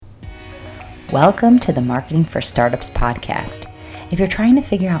Welcome to the Marketing for Startups podcast. If you're trying to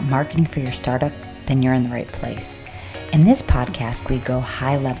figure out marketing for your startup, then you're in the right place. In this podcast, we go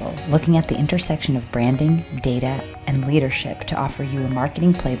high level, looking at the intersection of branding, data, and leadership to offer you a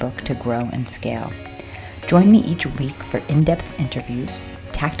marketing playbook to grow and scale. Join me each week for in-depth interviews,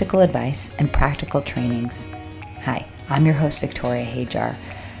 tactical advice, and practical trainings. Hi, I'm your host, Victoria Hajar,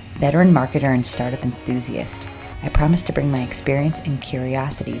 veteran marketer and startup enthusiast. I promise to bring my experience and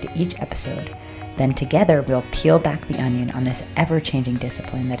curiosity to each episode. Then together, we'll peel back the onion on this ever-changing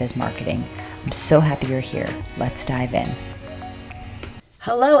discipline that is marketing. I'm so happy you're here. Let's dive in.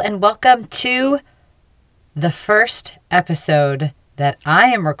 Hello, and welcome to the first episode that I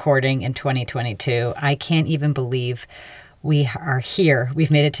am recording in 2022. I can't even believe we are here.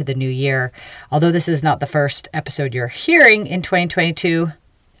 We've made it to the new year. Although this is not the first episode you're hearing in 2022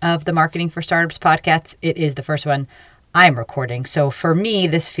 of the Marketing for Startups podcast, it is the first one I'm recording. So for me,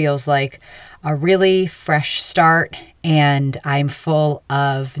 this feels like a really fresh start, and I'm full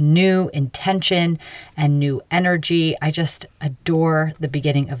of new intention and new energy. I just adore the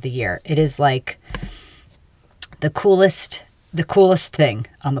beginning of the year. It is like the coolest thing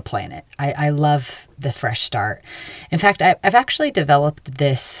on the planet. I love the fresh start. In fact, I've actually developed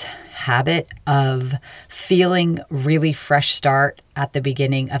this habit of feeling really fresh start at the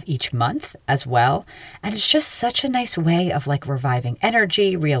beginning of each month as well. And it's just such a nice way of like reviving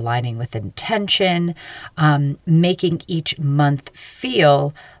energy, realigning with intention, making each month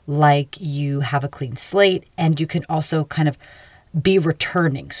feel like you have a clean slate, and you can also kind of be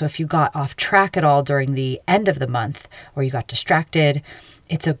returning. So if you got off track at all during the end of the month or you got distracted,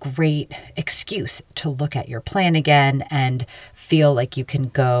 it's a great excuse to look at your plan again and feel like you can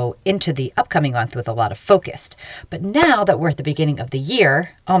go into the upcoming month with a lot of focus. But now that we're at the beginning of the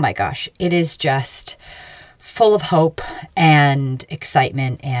year, oh my gosh, it is just full of hope and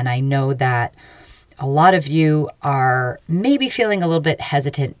excitement. And I know that a lot of you are maybe feeling a little bit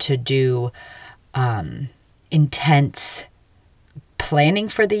hesitant to do intense planning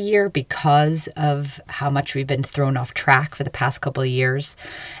for the year because of how much we've been thrown off track for the past couple of years.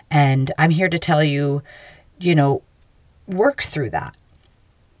 And I'm here to tell you, work through that.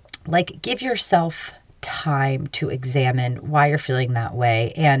 Like, give yourself time to examine why you're feeling that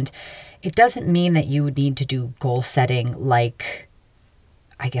way. And it doesn't mean that you need to do goal setting like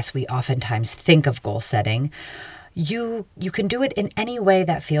I guess we oftentimes think of goal setting. You can do it in any way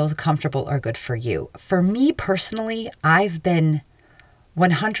that feels comfortable or good for you. For me personally, I've been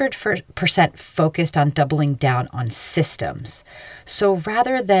 100% focused on doubling down on systems. So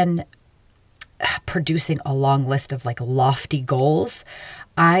rather than producing a long list of like lofty goals,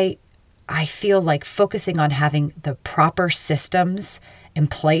 I feel like focusing on having the proper systems in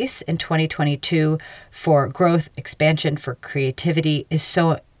place in 2022 for growth, expansion, for creativity is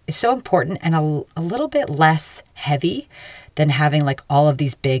so important, and a little bit less heavy than having like all of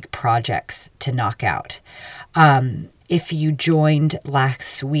these big projects to knock out. If you joined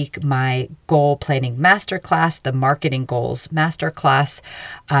last week, my goal planning masterclass, the marketing goals masterclass,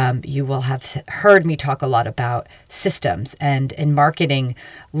 you will have heard me talk a lot about systems, and in marketing,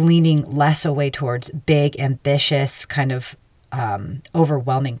 leaning less away towards big, ambitious, kind of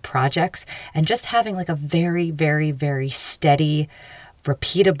overwhelming projects, and just having like a very, very, very steady,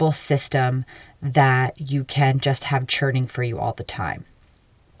 repeatable system that you can just have churning for you all the time.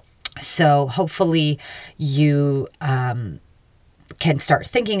 So hopefully you can start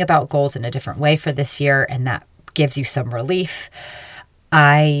thinking about goals in a different way for this year, and that gives you some relief.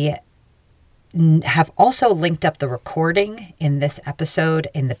 I have also linked up the recording in this episode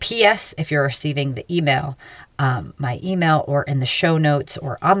in the PS. If you're receiving the email, my email, or in the show notes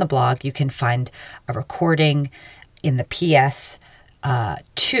or on the blog, you can find a recording in the PS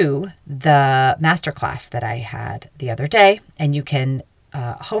to the masterclass that I had the other day, and you can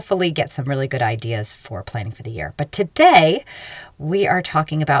hopefully get some really good ideas for planning for the year. But today we are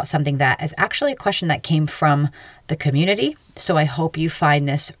talking about something that is actually a question that came from the community. So I hope you find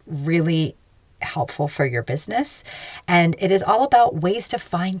this really helpful for your business. And it is all about ways to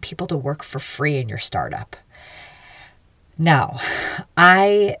find people to work for free in your startup. Now,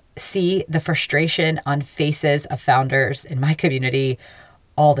 I see the frustration on faces of founders in my community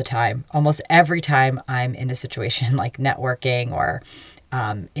all the time. Almost every time I'm in a situation like networking or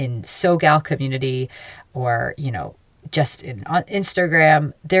in SoGal community, or, just on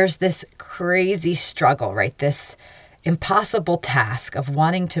Instagram, there's this crazy struggle, right? This impossible task of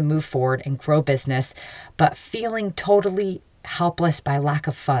wanting to move forward and grow business, but feeling totally helpless by lack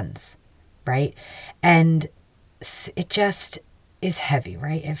of funds, right? And it just is heavy,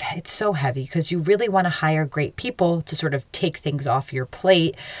 right? It's so heavy because you really want to hire great people to sort of take things off your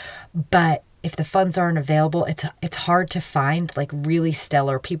plate, but if the funds aren't available, it's hard to find like really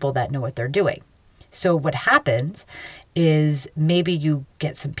stellar people that know what they're doing. So what happens is maybe you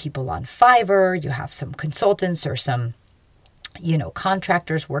get some people on Fiverr, you have some consultants or some,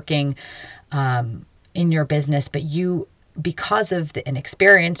 contractors working in your business, but because of the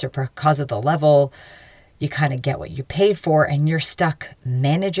inexperience or because of the level, you kind of get what you paid for, and you're stuck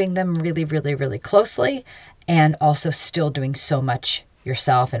managing them really, really, really closely, and also still doing so much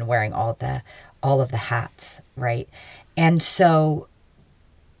yourself and wearing all of the hats, right? And so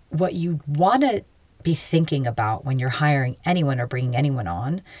what you want to be thinking about when you're hiring anyone or bringing anyone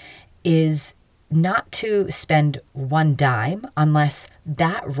on is not to spend one dime unless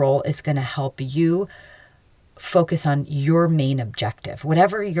that role is going to help you focus on your main objective,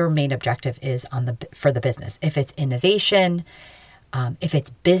 whatever your main objective is for the business. If it's innovation, if it's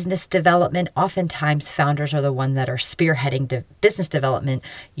business development, oftentimes founders are the ones that are spearheading business development,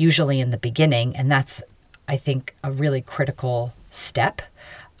 usually in the beginning. And that's, I think, a really critical step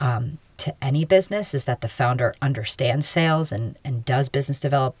to any business, is that the founder understands sales and does business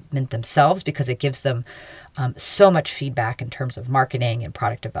development themselves, because it gives them so much feedback in terms of marketing and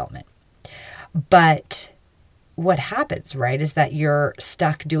product development. But what happens, right, is that you're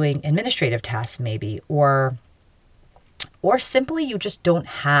stuck doing administrative tasks maybe, or simply you just don't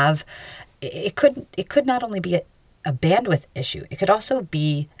have, it could not only be a bandwidth issue, it could also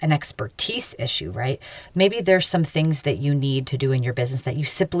be an expertise issue, right? Maybe there's some things that you need to do in your business that you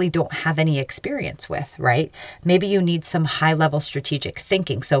simply don't have any experience with, right? Maybe you need some high-level strategic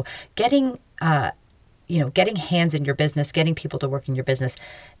thinking. So getting hands in your business, getting people to work in your business,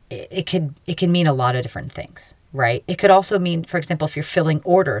 it can mean a lot of different things, right? It could also mean, for example, if you're filling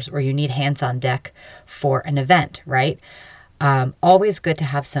orders or you need hands on deck for an event, right? Always good to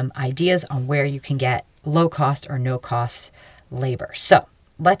have some ideas on where you can get low cost or no cost labor. So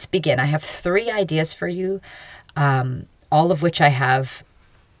let's begin. I have 3 ideas for you, all of which I have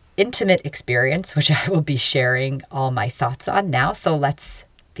intimate experience, which I will be sharing all my thoughts on now. So let's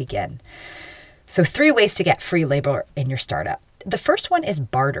begin. So 3 ways to get free labor in your startup. The first one is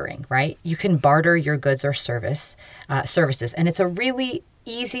bartering, right? You can barter your goods or services, and it's a really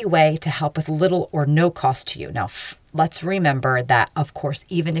easy way to help with little or no cost to you. Now, let's remember that, of course,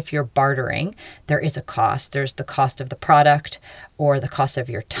 even if you're bartering, there is a cost. There's the cost of the product or the cost of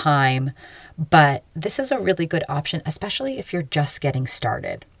your time. But this is a really good option, especially if you're just getting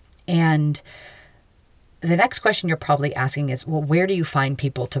started. And the next question you're probably asking is, well, where do you find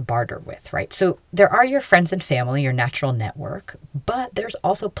people to barter with, right? So there are your friends and family, your natural network, but there's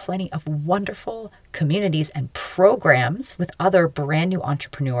also plenty of wonderful communities and programs with other brand new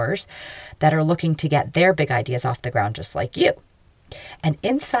entrepreneurs that are looking to get their big ideas off the ground just like you. And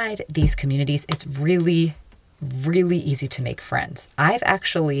inside these communities, it's really, really easy to make friends. I've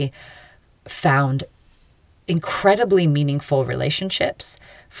actually found incredibly meaningful relationships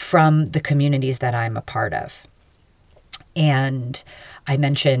from the communities that I'm a part of. And I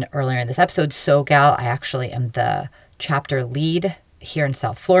mentioned earlier in this episode, SoGal. I actually am the chapter lead here in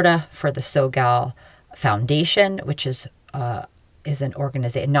South Florida for the SoGal Foundation, which is an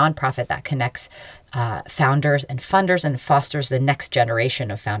organization, a nonprofit that connects founders and funders and fosters the next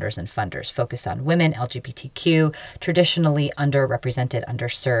generation of founders and funders, focused on women, LGBTQ, traditionally underrepresented,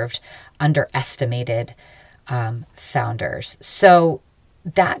 underserved, underestimated founders. So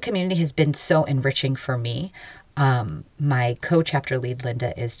that community has been so enriching for me. My co-chapter lead,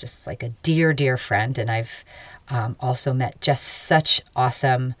 Linda, is just like a dear, dear friend. And I've also met just such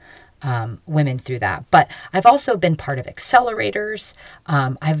awesome women through that. But I've also been part of accelerators.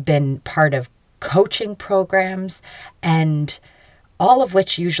 I've been part of coaching programs, and all of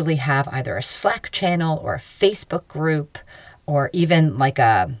which usually have either a Slack channel or a Facebook group, or even like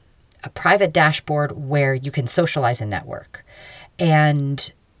a private dashboard where you can socialize and network.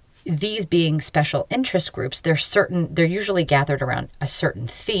 And these being special interest groups, they're usually gathered around a certain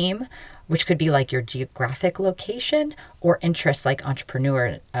theme, which could be like your geographic location or interests like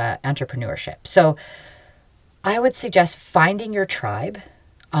entrepreneurship. So I would suggest finding your tribe,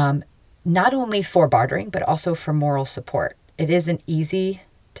 not only for bartering, but also for moral support. It isn't easy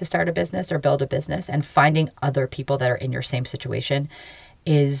to start a business or build a business, and finding other people that are in your same situation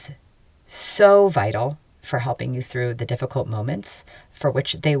is so vital for helping you through the difficult moments, for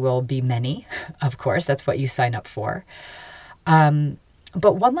which they will be many. Of course, that's what you sign up for.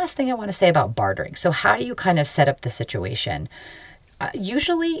 But one last thing I want to say about bartering. So how do you kind of set up the situation?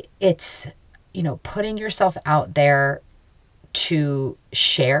 Usually it's, putting yourself out there to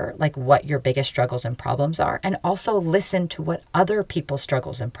share like what your biggest struggles and problems are, and also listen to what other people's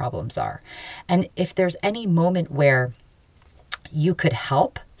struggles and problems are. And if there's any moment where you could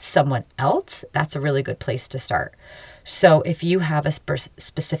help someone else, that's a really good place to start. So if you have a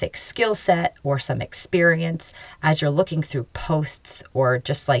specific skill set or some experience as you're looking through posts or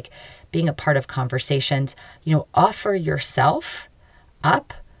just like being a part of conversations, offer yourself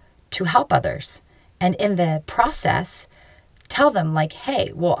up to help others. And in the process, tell them like,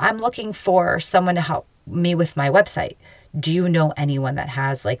 hey, well, I'm looking for someone to help me with my website. Do you know anyone that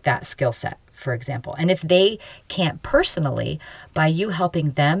has like that skill set, for example? And if they can't personally, by you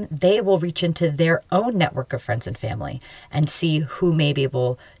helping them, they will reach into their own network of friends and family and see who may be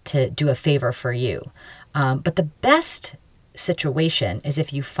able to do a favor for you. But the best situation is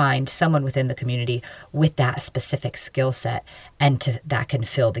if you find someone within the community with that specific skill set and that can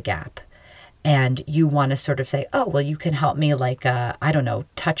fill the gap. And you want to sort of say, oh, well, you can help me like,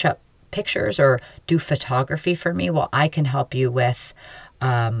 touch up pictures or do photography for me. Well, I can help you with,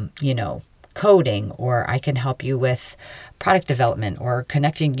 coding, or I can help you with product development or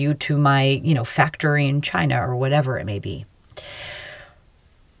connecting you to my, factory in China or whatever it may be.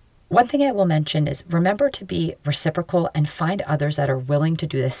 One thing I will mention is remember to be reciprocal and find others that are willing to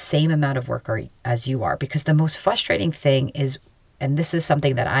do the same amount of work as you are, because the most frustrating thing is, and this is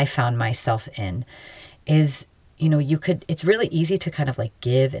something that I found myself in, is it's really easy to kind of like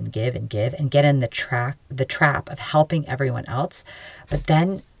give and give and give and get in the trap of helping everyone else, but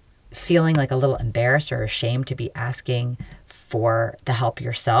then feeling like a little embarrassed or ashamed to be asking for the help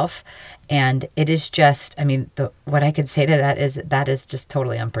yourself. And it is just, what I could say to that is just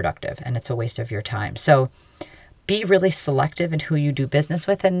totally unproductive and it's a waste of your time. So be really selective in who you do business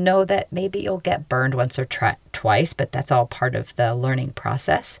with and know that maybe you'll get burned once or twice, but that's all part of the learning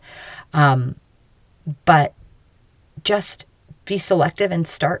process. But just be selective and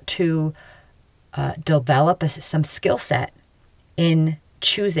start to develop some skill set in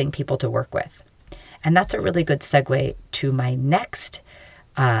choosing people to work with. And that's a really good segue to my next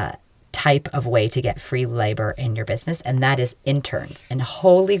type of way to get free labor in your business, and that is interns. And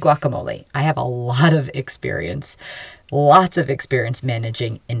holy guacamole, I have lots of experience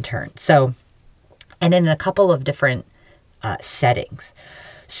managing interns. So, and in a couple of different settings.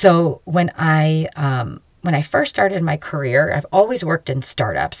 So when I first started my career, I've always worked in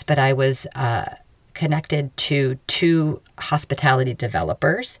startups, but I was connected to two hospitality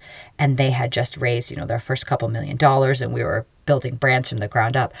developers, and they had just raised, their first couple $1 million, and we were building brands from the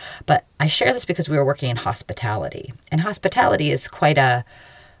ground up. But I share this because we were working in hospitality, and hospitality is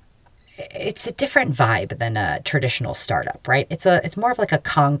it's a different vibe than a traditional startup, right? It's more of like a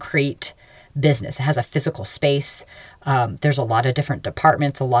concrete business. It has a physical space. There's a lot of different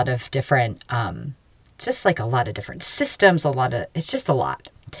departments, a lot of different, just like a lot of different systems, it's just a lot.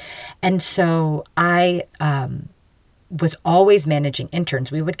 And so I was always managing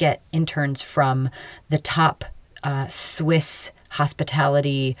interns. We would get interns from the top Swiss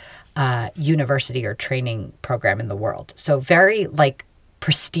hospitality university or training program in the world. So very like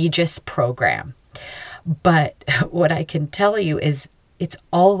prestigious program. But what I can tell you is it's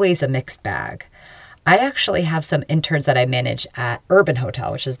always a mixed bag. I actually have some interns that I manage at Urban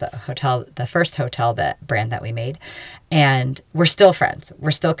Hotel, which is the first hotel brand that we made. And we're still friends. We're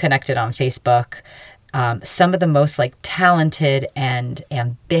still connected on Facebook. Some of the most like talented and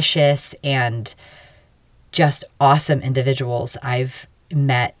ambitious and just awesome individuals I've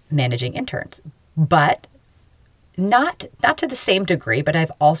met managing interns, but not to the same degree, but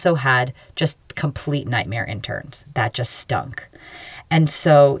I've also had just complete nightmare interns that just stunk. And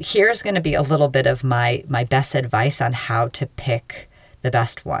so here's going to be a little bit of my best advice on how to pick the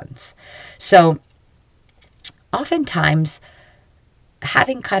best ones. So oftentimes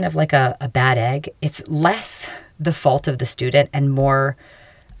having kind of like a bad egg, it's less the fault of the student and more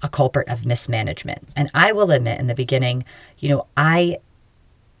a culprit of mismanagement. And I will admit in the beginning, I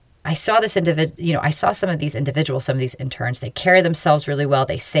saw this I saw some of these individuals, some of these interns, they carry themselves really well.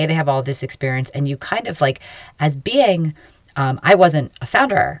 They say they have all this experience, and you kind of like, as being, I wasn't a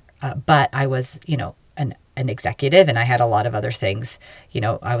founder, but I was, an executive, and I had a lot of other things.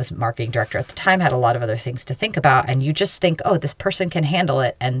 I was marketing director at the time, had a lot of other things to think about. And you just think, oh, this person can handle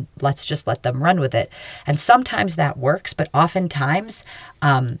it, and let's just let them run with it. And sometimes that works, but oftentimes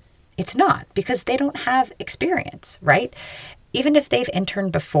it's not, because they don't have experience, right? Even if they've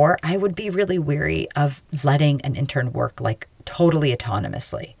interned before, I would be really weary of letting an intern work like totally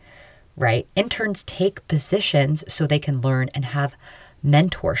autonomously, right? Interns take positions so they can learn and have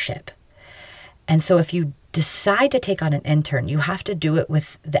mentorship. And so if you decide to take on an intern, you have to do it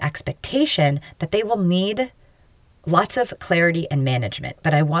with the expectation that they will need lots of clarity and management.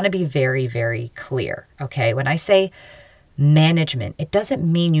 But I want to be very, very clear, okay? When I say management, it doesn't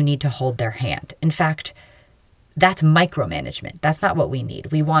mean you need to hold their hand. In fact, that's micromanagement. That's not what we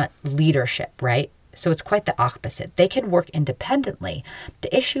need. We want leadership, right? So it's quite the opposite. They can work independently.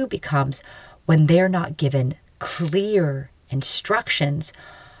 The issue becomes when they're not given clear instructions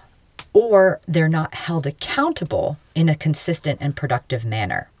or they're not held accountable in a consistent and productive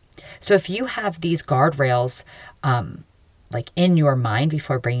manner. So if you have these guardrails like in your mind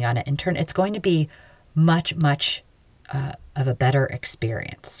before bringing on an intern, it's going to be much of a better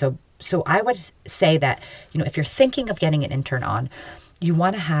experience. So I would say that, if you're thinking of getting an intern on, you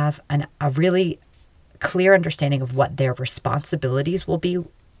want to have a really clear understanding of what their responsibilities will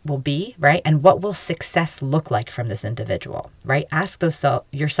be, right? And what will success look like from this individual, right? Ask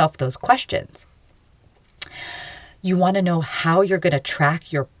yourself those questions. You want to know how you're going to track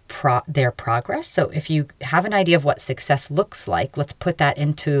their progress. So if you have an idea of what success looks like, let's put that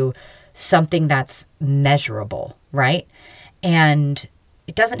into something that's measurable, right? And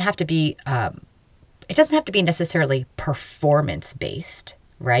it doesn't have to be necessarily performance based,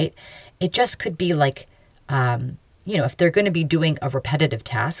 right? It just could be like, if they're going to be doing a repetitive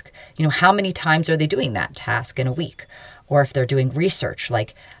task, how many times are they doing that task in a week? Or if they're doing research,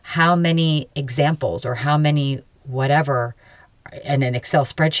 like how many examples or how many whatever in an Excel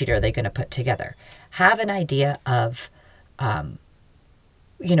spreadsheet are they going to put together? Have an idea of,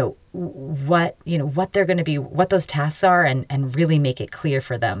 what they're going to be, what those tasks are, and really make it clear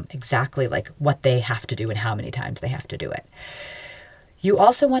for them exactly like what they have to do and how many times they have to do it. You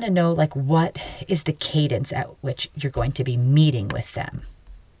also want to know like what is the cadence at which you're going to be meeting with them.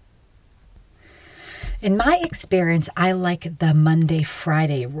 In my experience, I like the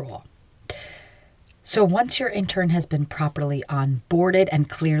Monday-Friday rule. So once your intern has been properly onboarded and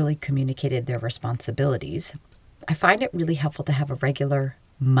clearly communicated their responsibilities, I find it really helpful to have a regular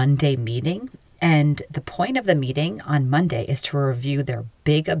Monday meeting. And the point of the meeting on Monday is to review their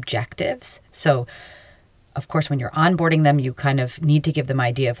big objectives. So of course, when you're onboarding them, you kind of need to give them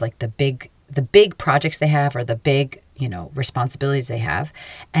idea of like the big projects they have or the big, responsibilities they have,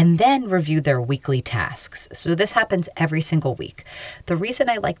 and then review their weekly tasks. So this happens every single week. The reason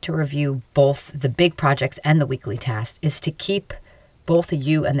I like to review both the big projects and the weekly tasks is to keep both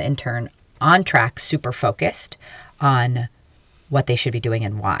you and the intern on track, super focused on what they should be doing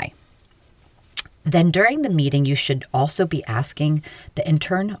and why. Then during the meeting, you should also be asking the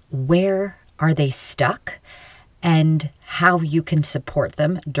intern where are they stuck and how you can support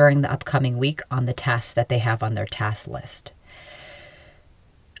them during the upcoming week on the tasks that they have on their task list.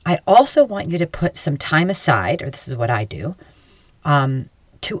 I also want you to put some time aside, or this is what I do,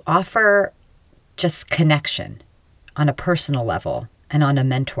 to offer just connection on a personal level and on a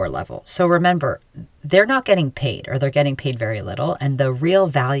mentor level. So remember, they're not getting paid, or they're getting paid very little, and the real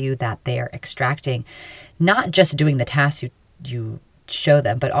value that they are extracting, not just doing the tasks you show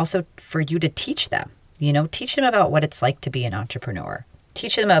them, but also for you to teach them. Teach them about what it's like to be an entrepreneur.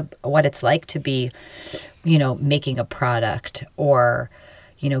 Teach them about what it's like to be, making a product or,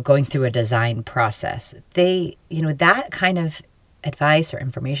 going through a design process. That kind of advice or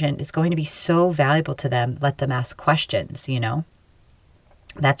information is going to be so valuable to them. Let them ask questions,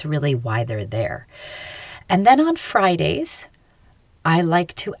 That's really why they're there. And then on Fridays, I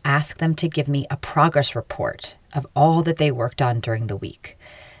like to ask them to give me a progress report of all that they worked on during the week.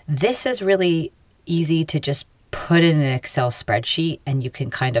 This is really easy to just put in an Excel spreadsheet, and you can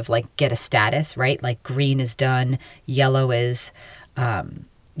kind of like get a status, right? Like green is done, yellow is,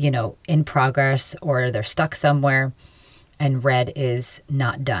 in progress, or they're stuck somewhere, and red is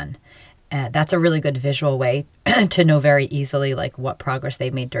not done. That's a really good visual way to know very easily like what progress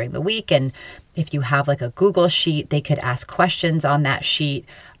they made during the week. And if you have like a Google sheet, they could ask questions on that sheet.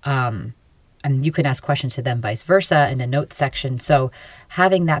 And you can ask questions to them vice versa in a notes section. So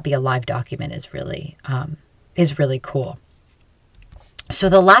having that be a live document is really cool. So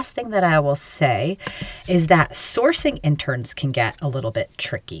the last thing that I will say is that sourcing interns can get a little bit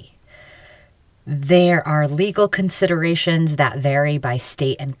tricky. There are legal considerations that vary by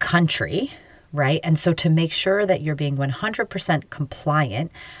state and country, right? And so to make sure that you're being 100%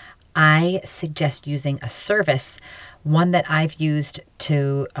 compliant, I suggest using a service. One that I've used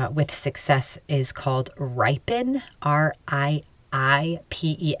with success is called Ripen, Riipen.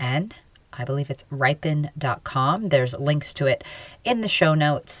 I believe it's ripen.com. There's links to it in the show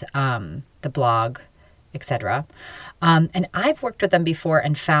notes, the blog, etc. And I've worked with them before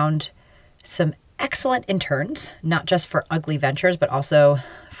and found some excellent interns, not just for Ugly Ventures, but also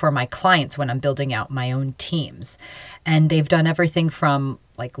for my clients when I'm building out my own teams. And they've done everything from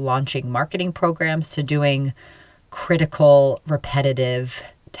like launching marketing programs to doing critical, repetitive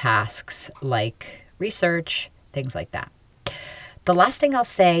tasks like research, things like that. The last thing I'll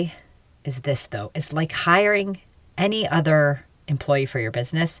say is this though, is like hiring any other employee for your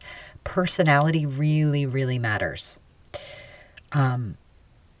business, personality really, really matters.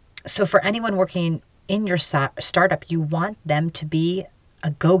 So for anyone working in your startup, you want them to be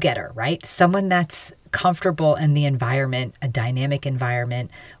a go-getter, right? Someone that's comfortable in the environment, a dynamic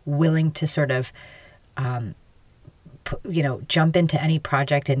environment, willing to sort of, jump into any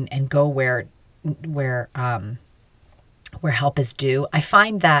project and go where help is due. I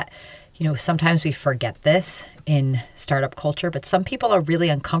find that, sometimes we forget this in startup culture, but some people are really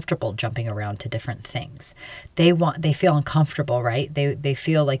uncomfortable jumping around to different things. They feel uncomfortable, right? They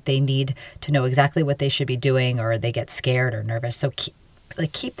feel like they need to know exactly what they should be doing, or they get scared or nervous. So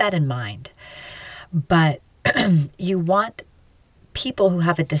keep that in mind. But you want people who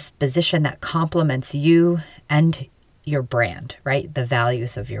have a disposition that complements you and your brand, right? The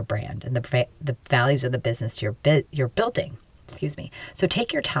values of your brand and the values of the business you're building. Excuse me. So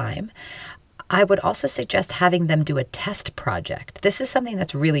take your time. I would also suggest having them do a test project. This is something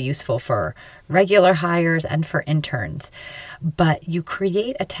that's really useful for regular hires and for interns. But you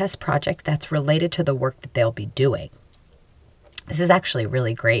create a test project that's related to the work that they'll be doing. This is actually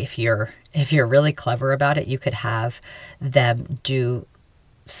really great. If you're really clever about it, you could have them do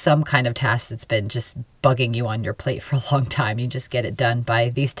some kind of task that's been just bugging you on your plate for a long time. You just get it done by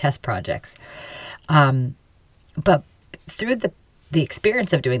these test projects. But through the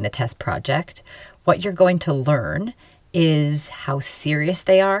experience of doing the test project, what you're going to learn is how serious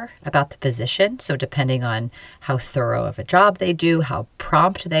they are about the position. So depending on how thorough of a job they do, how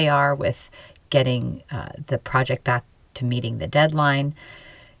prompt they are with getting the project back to meeting the deadline,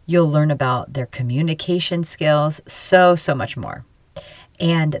 you'll learn about their communication skills, so much more.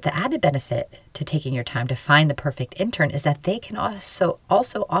 And the added benefit to taking your time to find the perfect intern is that they can also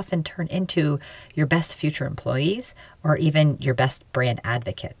often turn into your best future employees or even your best brand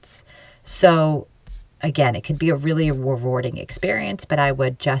advocates. So again, it could be a really rewarding experience, but I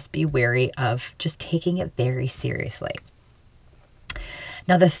would just be wary of just taking it very seriously.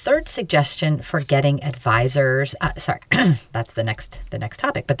 Now, the third suggestion for getting advisors, that's the next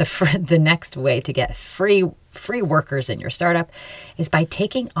topic, but the next way to get free workers in your startup is by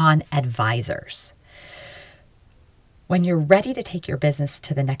taking on advisors. When you're ready to take your business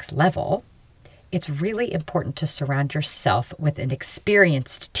to the next level, it's really important to surround yourself with an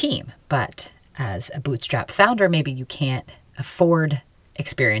experienced team. But as a bootstrap founder, maybe you can't afford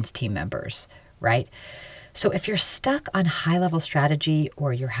experienced team members, right? So if you're stuck on high-level strategy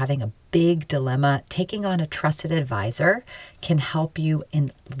or you're having a big dilemma, taking on a trusted advisor can help you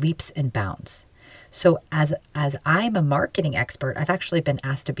in leaps and bounds. So as I'm a marketing expert, I've actually been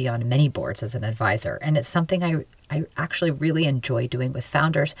asked to be on many boards as an advisor, and it's something I actually really enjoy doing with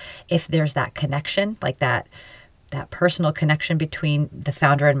founders if there's that connection, like that personal connection between the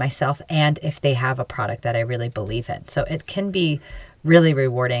founder and myself, and if they have a product that I really believe in. So it can be really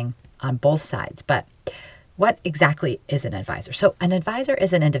rewarding on both sides. But what exactly is an advisor? So an advisor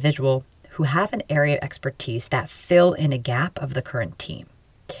is an individual who have an area of expertise that fill in a gap of the current team.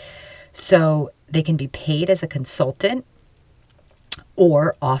 So they can be paid as a consultant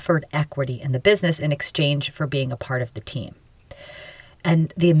or offered equity in the business in exchange for being a part of the team.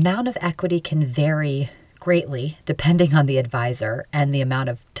 And the amount of equity can vary greatly depending on the advisor and the amount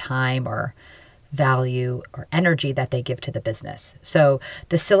of time or value or energy that they give to the business. So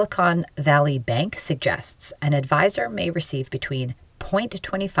the Silicon Valley Bank suggests an advisor may receive between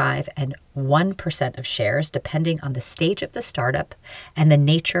 0.25 and 1% of shares, depending on the stage of the startup and the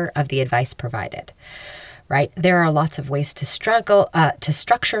nature of the advice provided. Right? There are lots of ways to structure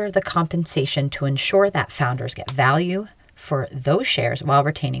the compensation to ensure that founders get value for those shares while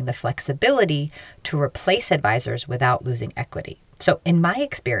retaining the flexibility to replace advisors without losing equity. So in my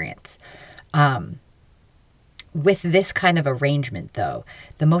experience, with this kind of arrangement, though,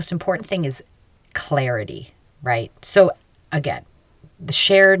 the most important thing is clarity, right? So again, the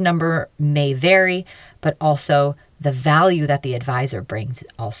share number may vary, but also the value that the advisor brings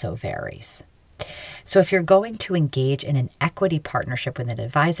also varies. So if you're going to engage in an equity partnership with an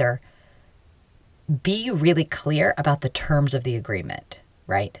advisor, be really clear about the terms of the agreement,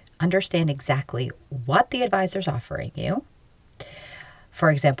 right? Understand exactly what the advisor's offering you.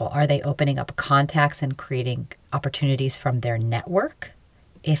 For example, are they opening up contacts and creating opportunities from their network?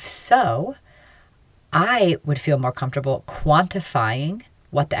 If so, I would feel more comfortable quantifying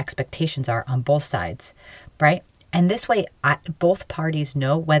what the expectations are on both sides, right? And this way, both parties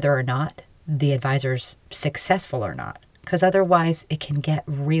know whether or not the advisor's successful or not, because otherwise it can get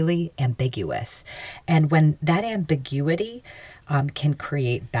really ambiguous. And when that ambiguity can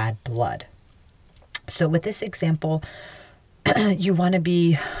create bad blood. So with this example, you want to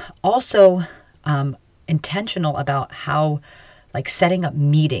be also intentional about how, like setting up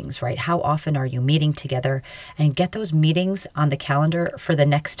meetings, right? How often are you meeting together, and get those meetings on the calendar for the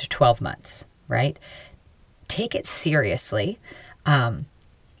next 12 months, right? Take it seriously.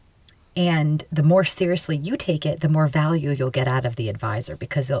 And the more seriously you take it, the more value you'll get out of the advisor,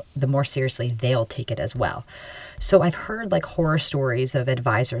 because the more seriously they'll take it as well. So I've heard like horror stories of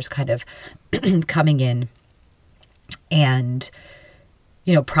advisors kind of coming in and,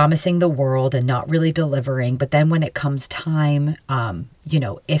 promising the world and not really delivering. But then when it comes time,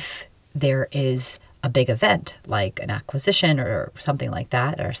 if there is a big event like an acquisition or something like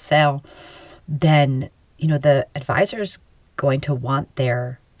that, or a sale, then, the advisor's going to want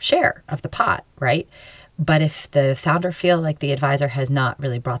their share of the pot, right? But if the founder feel like the advisor has not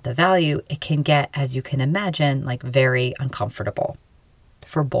really brought the value, it can get, as you can imagine, like very uncomfortable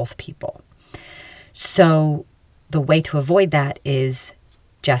for both people. So the way to avoid that is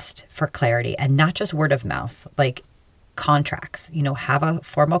just for clarity, and not just word of mouth, like contracts, have a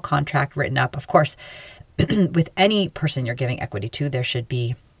formal contract written up. Of course, with any person you're giving equity to, there should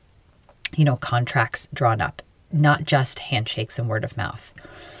be, contracts drawn up, not just handshakes and word of mouth.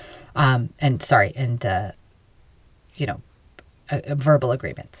 Verbal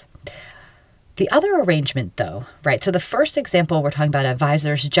agreements. The other arrangement though, right? So the first example, we're talking about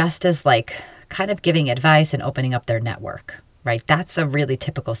advisors just as like kind of giving advice and opening up their network, right? That's a really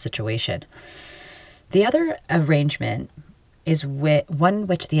typical situation. The other arrangement is one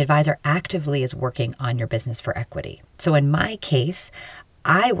which the advisor actively is working on your business for equity. So in my case,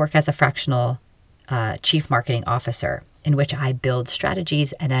 I work as a fractional chief marketing officer, in which I build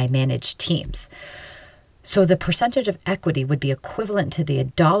strategies and I manage teams. So the percentage of equity would be equivalent to the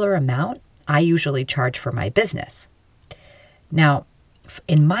dollar amount I usually charge for my business. Now,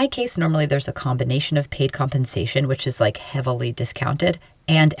 in my case, normally there's a combination of paid compensation, which is like heavily discounted,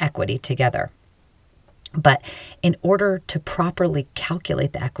 and equity together. But in order to properly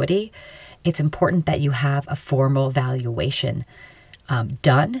calculate the equity, it's important that you have a formal valuation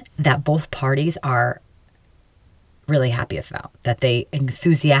done that both parties are really happy about, that they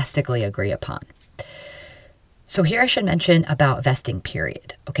enthusiastically agree upon. So here I should mention about vesting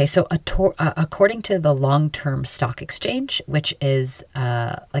period. Okay, so according to the Long-Term Stock Exchange, which is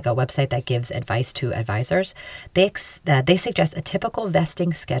like a website that gives advice to advisors, they suggest a typical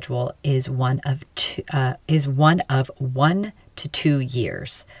vesting schedule is one of 1 to 2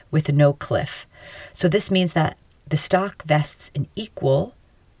 years with no cliff. So this means that the stock vests in equal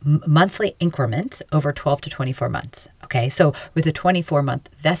monthly increments over 12 to 24 months. Okay, so with a 24-month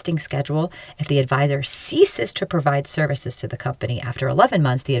vesting schedule, if the advisor ceases to provide services to the company after 11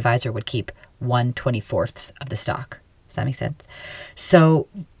 months, the advisor would keep 1/24 of the stock. Does that make sense? So,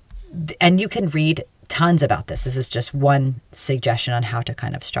 and you can read tons about this. This is just one suggestion on how to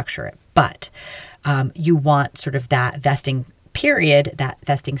kind of structure it. But you want sort of that vesting period, that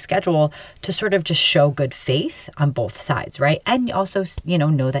vesting schedule, to sort of just show good faith on both sides, right? And also,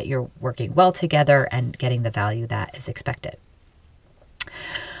 know that you're working well together and getting the value that is expected.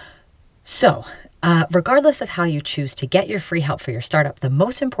 So, regardless of how you choose to get your free help for your startup, the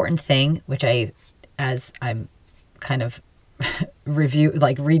most important thing, which as I'm kind of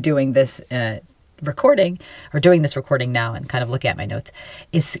redoing this recording, or doing this recording now and kind of looking at my notes,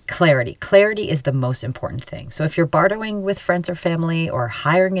 is clarity. Clarity is the most important thing. So if you're bartering with friends or family, or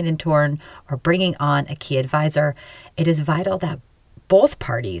hiring an intern, or bringing on a key advisor, it is vital that both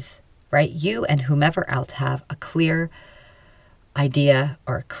parties, right, you and whomever else, have a clear idea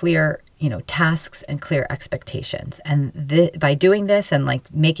or clear, tasks and clear expectations. And by doing this and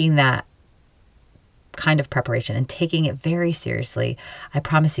like making that kind of preparation and taking it very seriously, I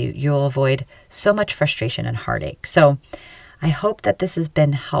promise you'll avoid so much frustration and heartache. So I hope that this has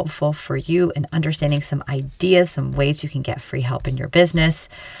been helpful for you in understanding some ideas, some ways you can get free help in your business.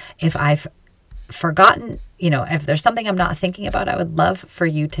 If I've forgotten, if there's something I'm not thinking about, I would love for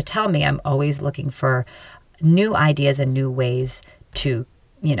you to tell me. I'm always looking for new ideas and new ways to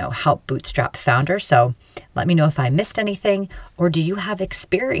help bootstrap founders. So let me know if I missed anything, or do you have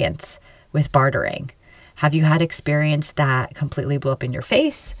experience with bartering? Have you had experience that completely blew up in your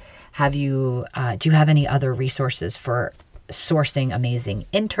face? Do you have any other resources for sourcing amazing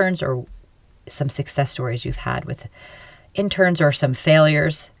interns, or some success stories you've had with interns, or some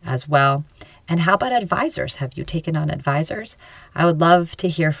failures as well? And how about advisors? Have you taken on advisors? I would love to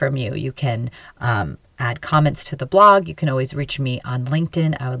hear from you. You can add comments to the blog. You can always reach me on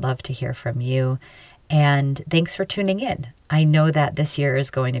LinkedIn. I would love to hear from you. And thanks for tuning in. I know that this year is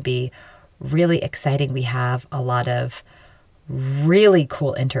going to be really exciting. We have a lot of really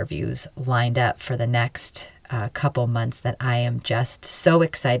cool interviews lined up for the next couple months that I am just so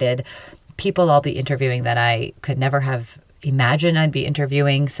excited. People I'll be interviewing that I could never have imagined I'd be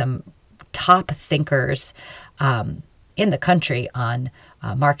interviewing, some top thinkers in the country on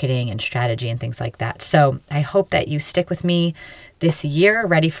marketing and strategy and things like that. So I hope that you stick with me this year,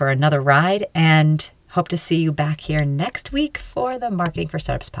 ready for another ride, and hope to see you back here next week for the Marketing for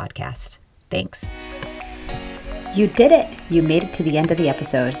Startups podcast. Thanks. You did it. You made it to the end of the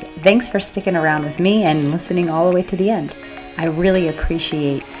episodes. Thanks for sticking around with me and listening all the way to the end. I really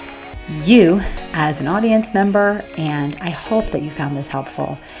appreciate you as an audience member, and I hope that you found this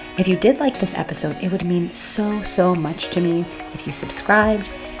helpful. If you did like this episode, it would mean so much to me if you subscribed,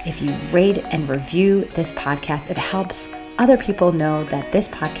 if you rate and review this podcast. It helps other people know that this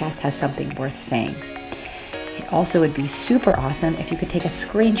podcast has something worth saying. It also would be super awesome if you could take a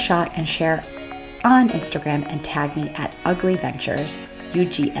screenshot and share on Instagram and tag me at Ugly Ventures,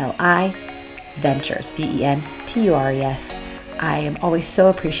 UGLI Ventures, VENTURES. I am always so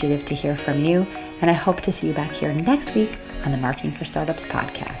appreciative to hear from you, and I hope to see you back here next week on the Marketing for Startups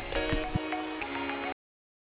podcast.